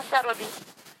Pastor Robi.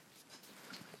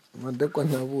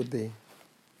 Madekwana bude.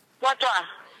 Whatwa?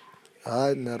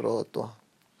 Hayi nerotwa.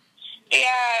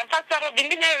 Yeah, Pastor Robi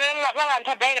ndine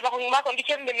abantu abele bakho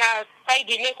ndichembe na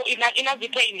side neko ina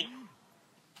vipaini.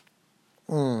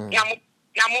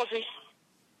 Namusi.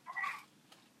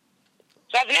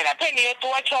 Zvazvinera peni yetu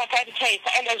wacho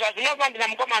taitaisa ende zvazvinova ndina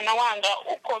mukomana wanga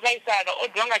ukovaisara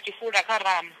odwanga chifura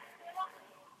karama.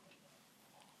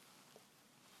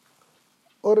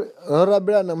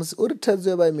 Rabira namusi uri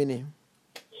tedzo vai mini.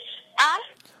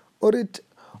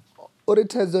 Uri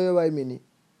tedzo vai mini.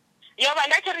 Yova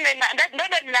ndachiri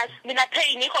nina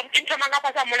pain iko intoma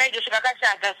ngapasa mulaijo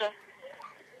zvakashadza so.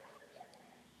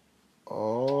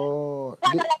 Oh.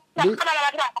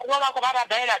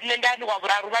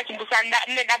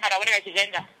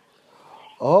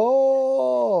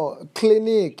 Oh,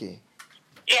 clinic.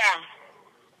 Yeah.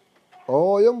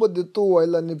 Oh, yombo ditua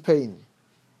ila ni pain.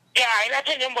 Yeah, ila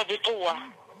pain yombo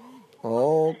ditua.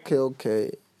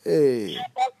 Okay. Hey.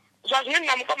 Zvazvinhu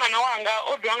namukomana wanga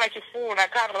odwanga chifura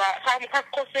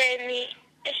kakoseni.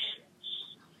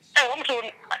 Mtu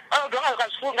odwanga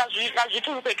kasifunga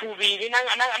zviturupe tuviri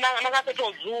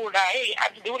nakapetodzura hey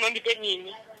atidi unondipe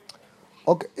nini.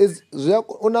 Okay,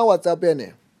 una WhatsApp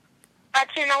yene?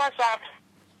 Atina WhatsApp.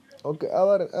 Okay,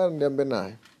 ndembe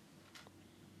naye.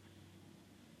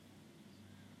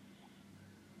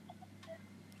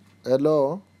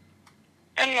 Hello,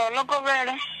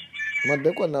 lokovela.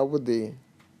 Madekwana bude.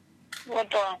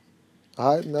 Whatwa?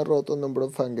 Hayi neroto nombro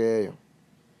pfangeyo.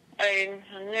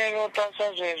 Nerota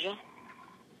sazvezvo.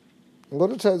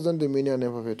 Ngori thaidzo ndi mini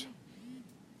anepo fhethu?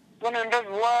 Bona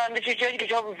ndavuwa ndichicho chito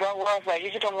chakubva wafa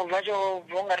chichitomubva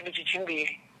chovhonga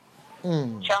ndichichimbiri.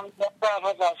 Chamubva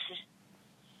pasi.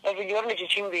 Ndavidyori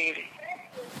ndichichimbiri.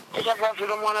 Tichabva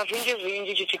zviro mwana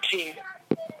zvinji chichitiri.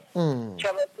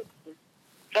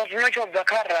 Zvazvino chobva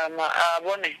karama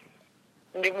abone.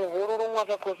 Ndi muhuru rumwe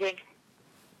pakofeni.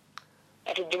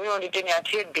 Ati ndimino nditeni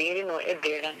atiedheri no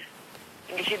edherana.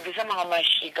 Ndichibvisa mamwe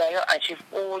mashika yo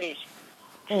achifuri.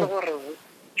 Sokorewu.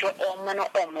 Cho oma no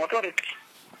oma otoriti.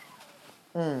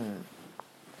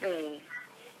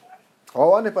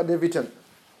 Wane pa Davidson.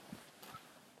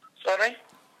 Sorry?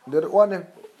 There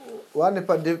one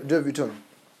pa Davidson.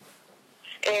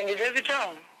 Ndi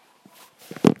Davidson.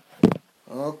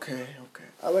 Okay.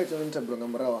 Abaita ntabulanga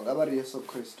mrawanga abari Yesu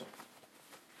Kristo.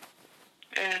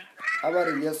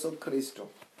 Abari Yesu Kristo.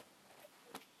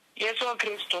 Yesu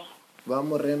Kristo.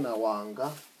 Vamurena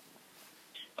wanga.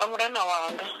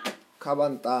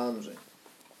 Kabantanzwe.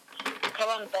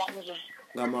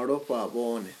 Ngamalofha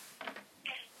abone.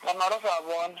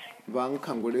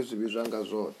 Vankhangule zvibizvanga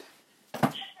zvote.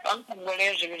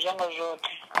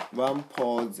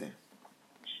 Vamphodze.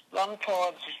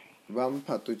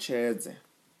 Vamphathuchedze.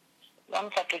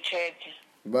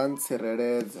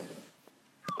 Vantsireledze.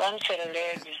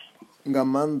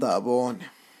 Ngamanda abone.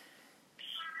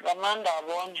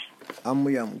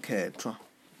 Amuyamkhethwa.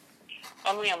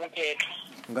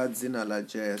 Nga dzina la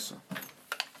Jesu.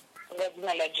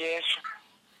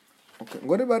 Okay.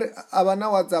 Ngori bari abana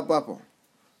WhatsApp hapo?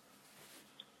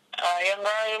 Yanga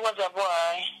WhatsApp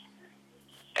hai.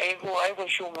 Aiko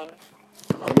shuma.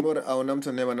 Ngori auna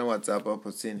mtu neba na WhatsApp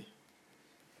hapo sini.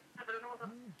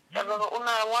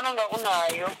 Wananga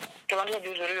unayo. Tebandika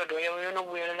juzuri yodo yo no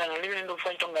buyela na libe ndo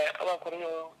fanto nga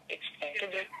abakoriyo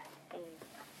expect.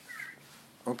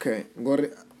 Okay. Ngori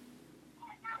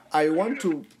I want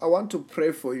to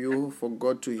pray for you for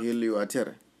God to heal you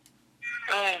atere.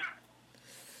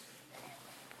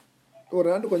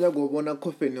 Urandi konya gobona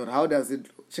coffin or how does it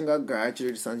chinga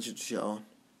actually sanchi to your own?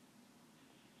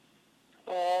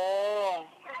 Oh.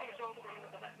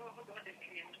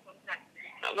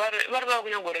 Barba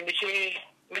kunya gore ndichi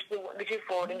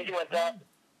for ndichi WhatsApp.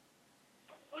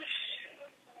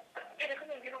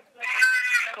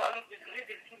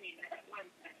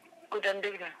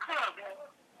 Kudandika.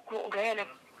 Kugayana.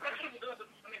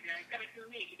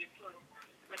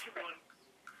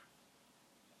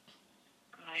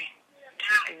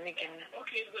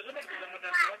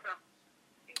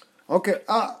 Okay.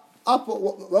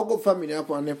 Apo wako family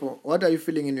hapo anepo. What are you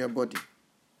feeling in your body?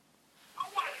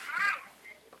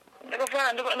 Ndiko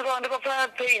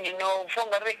pain no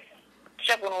fongare.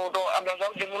 Chakuno do abaza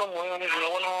kudimuno moyo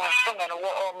ndinono fongana wo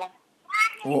oma.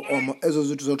 Oma ezo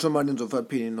zitu zothoma ndinzofa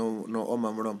pain no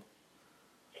oma mlomo.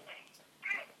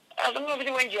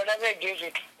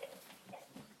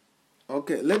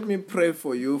 Okay, let me pray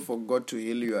for you for God to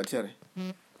heal you, Atere.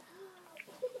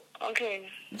 Okay.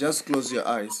 Just close your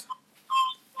eyes.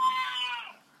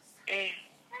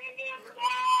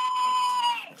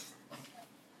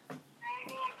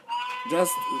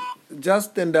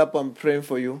 Just stand up. I'm praying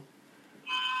for you.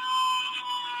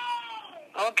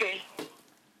 Okay.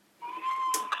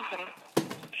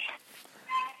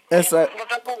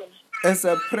 As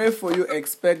I pray for you,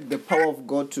 expect the power of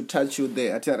God to touch you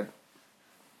there, Atere.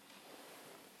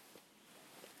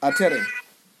 Atere.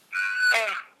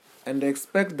 And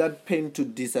expect that pain to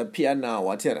disappear now,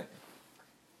 Atere.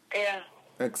 Yeah.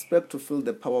 Expect to feel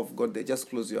the power of God there.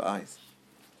 Just close your eyes.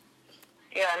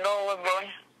 Yeah, no, we're born.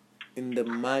 In the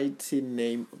mighty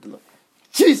name of the Lord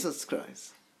Jesus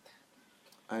Christ.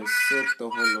 I soak the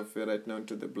whole of you right now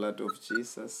into the blood of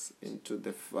Jesus, into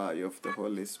the fire of the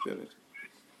Holy Spirit.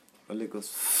 Holy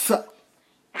Ghost, fire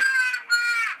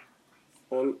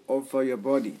all over your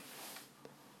body.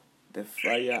 The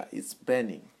fire is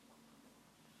burning.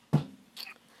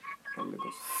 Holy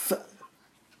Ghost, fire.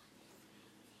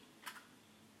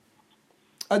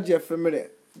 Add your family.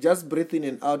 Just breathe in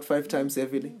and out 5 times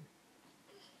heavily.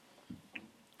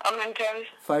 How many times?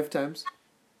 5 times.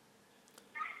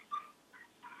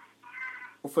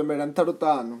 Ufemela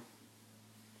ntarutano.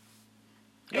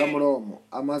 Gamuromo.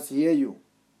 I must hear you.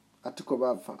 Atiko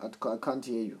bafa. I can't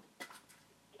hear you.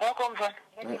 Welcome,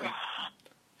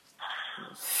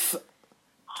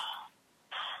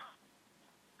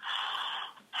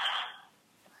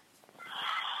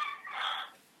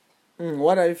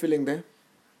 What are you feeling there?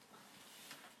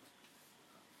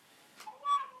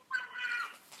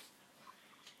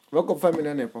 Welcome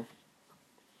family nepo.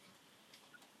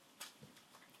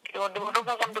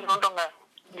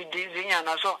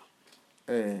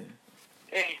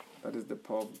 That is the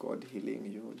power of God healing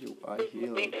you. You are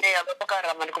healed.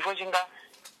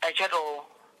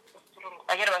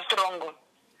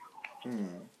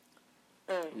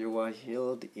 You are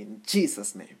healed in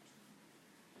Jesus' name.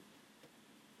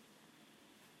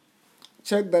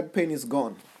 Check that pain is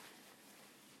gone.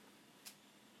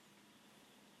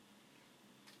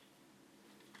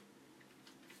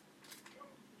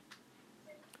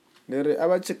 Nere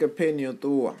aba check a pain yo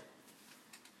tuwa.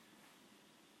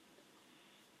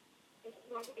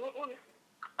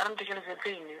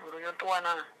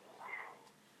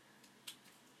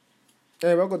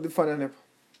 Bako difana nepo.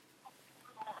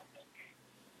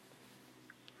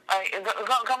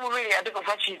 Kamu really atiko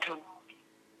fachitu.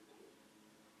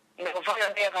 Ndikufanya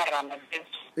ndiye karamba.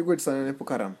 Iko tsana nepo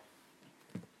karamba.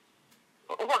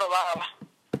 Ukodo baba.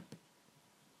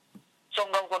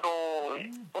 Songa ukodo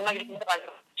unakita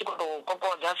chikodo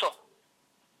kokoza so.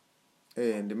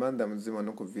 Ndimanda mzima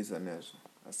nokuvisa nezo.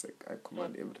 I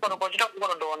command everything.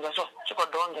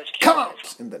 Come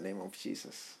out in the name of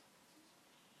Jesus.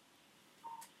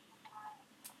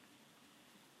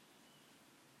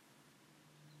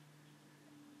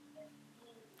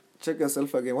 Check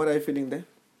yourself again. What are you feeling there?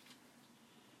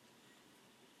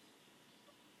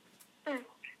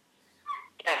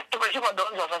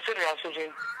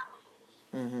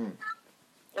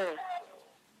 The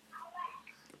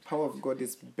power of God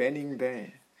is burning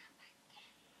there.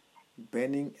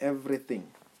 Burning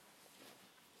everything.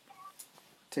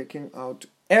 Taking out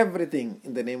everything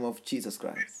in the name of Jesus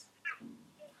Christ.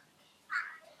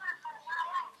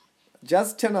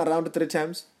 Just turn around 3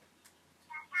 times.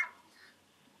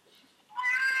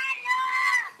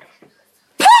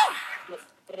 Oh,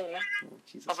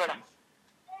 Jesus Christ.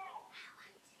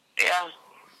 Yeah.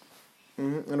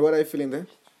 And what are you feeling there?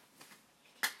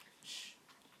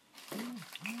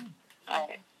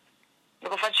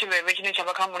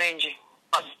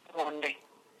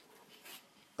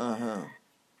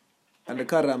 And the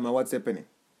Karama, what's happening?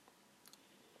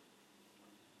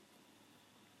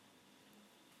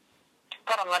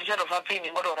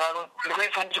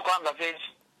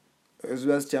 As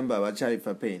well as Chamba, Wachai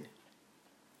for pain.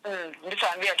 Okay,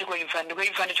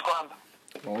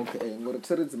 I'm going to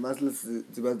tell the muscles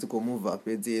to move up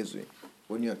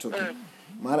when you're talking.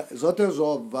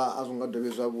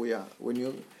 When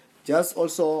you just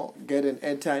also get an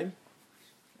airtime,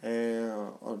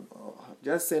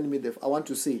 just send me I want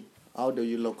to see how do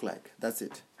you look like. That's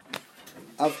it.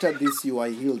 After this, you are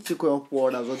healed. After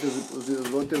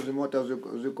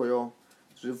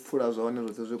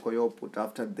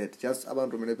that, just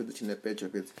about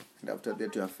and after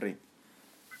that, you are free.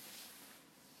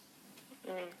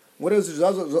 What else is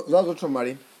that?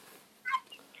 Mari?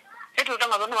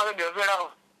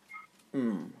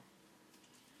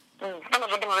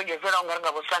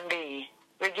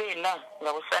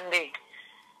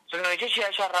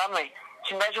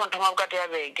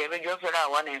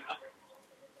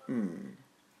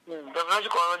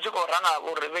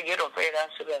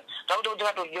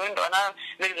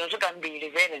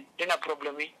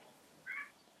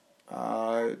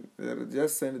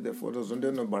 Just send the photos.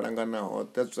 Don't know Baranga now.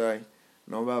 That's why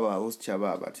no Baba who's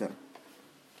Chaba.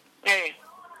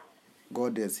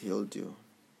 God has healed you.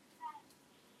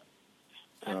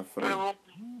 friend.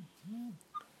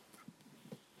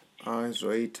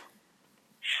 Zoita.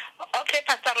 Okay,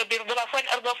 Pastor Robi,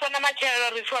 phone machero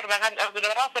refer bagan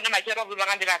phone machero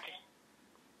bagandilati.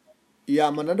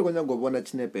 Yeah, manando konya ngobona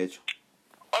chinepe echo.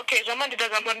 Okay, zamani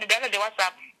ndidala the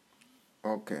WhatsApp.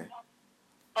 Okay.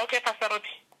 Okay, Pastor Robi.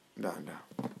 Danda.